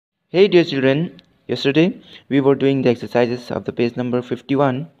Hey dear children, yesterday we were doing the exercises of the page number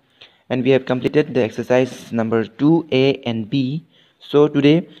 51 and we have completed the exercise number 2A and B. So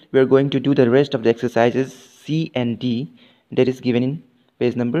today we are going to do the rest of the exercises C and D that is given in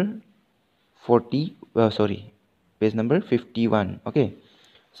page number page number 51. Okay.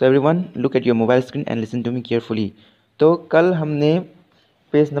 So everyone look at your mobile screen and listen to me carefully. तो कल हमने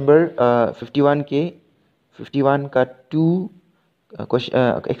page number 51 का 2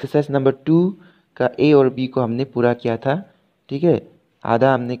 exercise number 2 का ए और B को हमने पूरा किया था। ठीक है,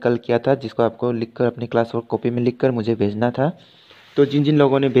 आधा हमने कल किया था, जिसको आपको लिखकर अपने क्लास वर्क कॉपी में लिखकर मुझे भेजना था। तो जिन जिन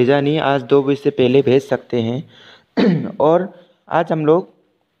लोगों ने भेजा नहीं, आज 2 बजे से पहले भेज सकते हैं। और आज हम लोग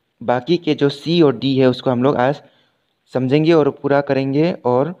बाकी के जो सी और डी है उसको हम लोग आज समझेंगे और पूरा करेंगे,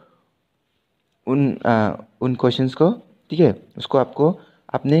 और उन क्वेश्चंस को, ठीक है, उसको आपको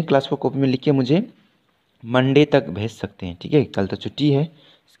अपने क्लास वर्क कॉपी में लिख के मुझे मंडे तक भेज सकते हैं। ठीक है, कल तो छुट्टी है,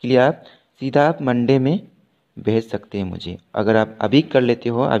 इसके लिए आप सीधा आप मंडे में भेज सकते हैं मुझे। अगर आप अभी कर लेते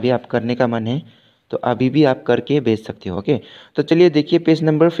हो, अभी आप करने का मन है तो अभी भी आप करके भेज सकते हो। ओके, तो चलिए देखिए पेज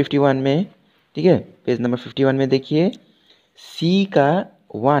नंबर 51 में। ठीक है, पेज नंबर 51 में देखिए सी का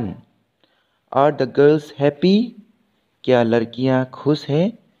 1, आर द गर्ल्स हैप्पी, क्या लड़कियां खुश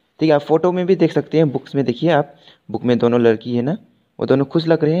हैं। ठीक है, आप फोटो में भी देख सकते हैं, बुक्स में देखिए आप, बुक में दोनों लड़की है ना, वो दोनों खुश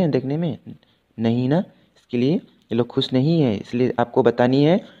लग रहे हैं देखने में, नहीं ना, इसके लिए ये लोग खुश नहीं है, इसलिए आपको बतानी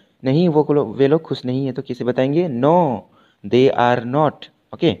है नहीं वे लोग खुश नहीं है, तो कैसे बताएंगे, no they are not.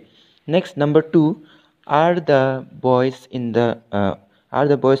 Okay, next number 2, are the boys in the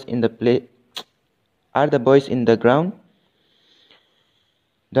play are the boys in the ground.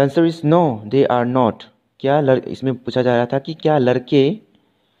 The answer is no they are not. इसमें पूछा जा रहा था कि क्या लड़के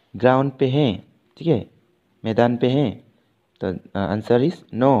ग्राउंड पे हैं, ठीक है, मैदान पे हैं, तो answer is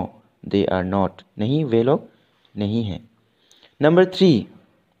no they are not, नहीं वे लोग नहीं हैं। Number 3,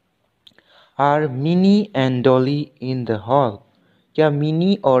 are mini and Dolly in the hall. क्या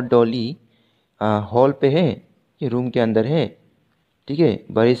मिनी और डॉली हॉल पे है, ये रूम के अंदर है। ठीक है,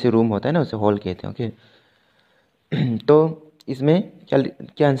 बड़े से रूम होता है ना, उसे हॉल कहते हैं। ओके, तो इसमें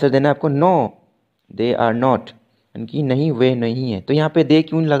क्या आंसर देना है आपको, नो दे आर नॉट, यानी कि नहीं वे नहीं है। तो यहाँ पे दे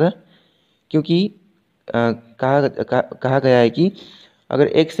क्यों लगा, क्योंकि कहा गया है कि अगर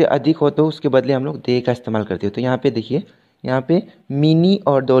एक से अधिक हो तो उसके बदले हम लोग दे का इस्तेमाल करते हो। तो यहाँ पे देखिए, यहाँ पे मिनी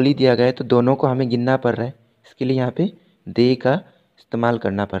और डॉली दिया गया है, तो दोनों को हमें गिनना पड़ रहा है, इसके लिए यहाँ पे दे का इस्तेमाल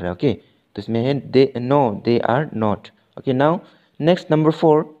करना पड़ रहा है। ओके, तो इसमें है दे, no they are not. Okay, now next number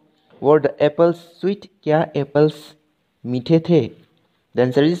 4, were the apples sweet, क्या एप्पल्स मीठे थे। The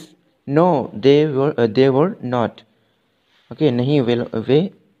answer is no they were not. Okay, नहीं वे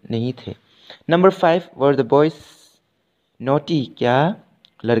नहीं थे। Number 5, were the boys naughty, क्या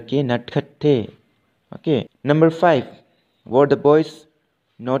लड़के नटखट थे। Okay, number 5, were the boys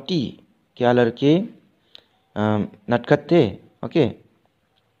naughty, क्या लड़के नटखट थे। ओके,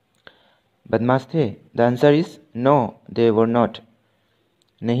 बदमाश थे। The answer is no they were not,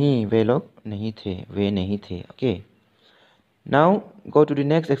 नहीं वे लोग नहीं थे, वे नहीं थे। Okay, now go to the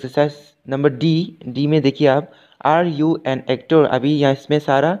next exercise number D में देखिए आप, आर यू एन एक्टर। अभी यहाँ इसमें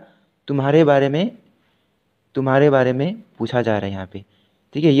सारा तुम्हारे बारे में पूछा जा रहा है यहाँ पे।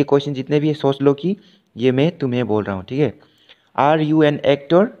 ठीक है, ये क्वेश्चन जितने भी सोच लो कि ये मैं तुम्हें बोल रहा हूँ। ठीक है, आर यू एन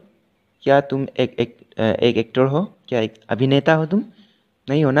एक्टर, क्या तुम एक एक्टर हो, क्या एक अभिनेता हो तुम,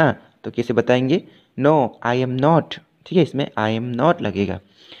 नहीं हो ना, तो कैसे बताएंगे, नो आई एम नॉट। ठीक है, इसमें आई एम नॉट लगेगा।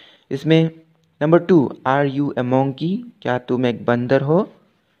 इसमें number 2, are U A monkey, क्या तुम एक बंदर हो।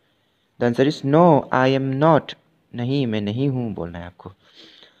 The answer is no I am not, नहीं मैं नहीं हूँ बोलना है आपको।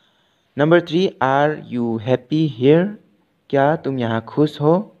 Number 3, are you happy here, क्या तुम यहाँ खुश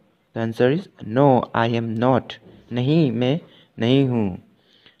हो। The answer is no I am not, नहीं मैं नहीं हूँ।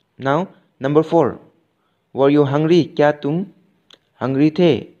 Now number 4, were you hungry, क्या तुम हंग्री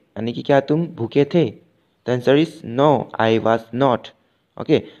थे, यानी कि क्या तुम भूखे थे। The answer is no I was not.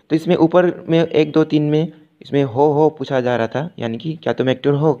 Okay, तो इसमें ऊपर में 1 2 3 में इसमें हो पूछा जा रहा था, यानी कि क्या तुम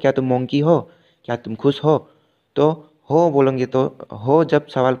एक्टर हो, क्या तुम मोंकी हो, क्या तुम खुश हो। तो हो बोलेंगे, तो हो जब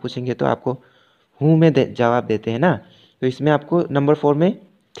सवाल पूछेंगे तो आपको हूँ में जवाब देते हैं ना, तो इसमें आपको नंबर 4 में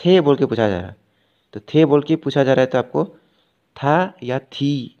थे बोल के पूछा जा रहा है, तो थे बोल के पूछा जा रहा है, तो आपको था या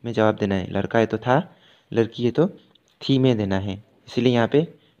थी में जवाब देना है। लड़का है तो था, लड़की है तो थी में देना है, इसलिए यहाँ पे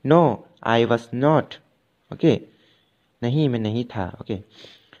no I was not. Okay, नहीं मैं नहीं था। Okay,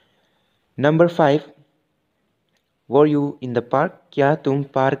 number 5, were you in the park, क्या तुम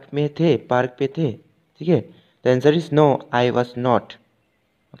पार्क में थे, पार्क पे थे। ठीक है, the answer is no I was not.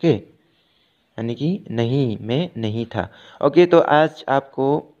 Okay, यानी कि नहीं मैं नहीं था। ओके, तो आज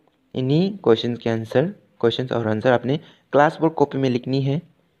आपको इन्हीं क्वेश्चन और आंसर अपने क्लास वर्क कॉपी में लिखनी है।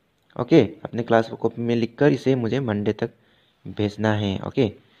 ओके, अपने क्लास कॉपी में लिखकर इसे मुझे मंडे तक भेजना है। ओके,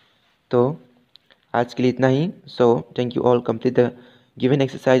 तो आज के लिए इतना ही। So thank you all, complete the given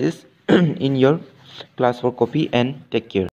exercises in your class work copy and take care.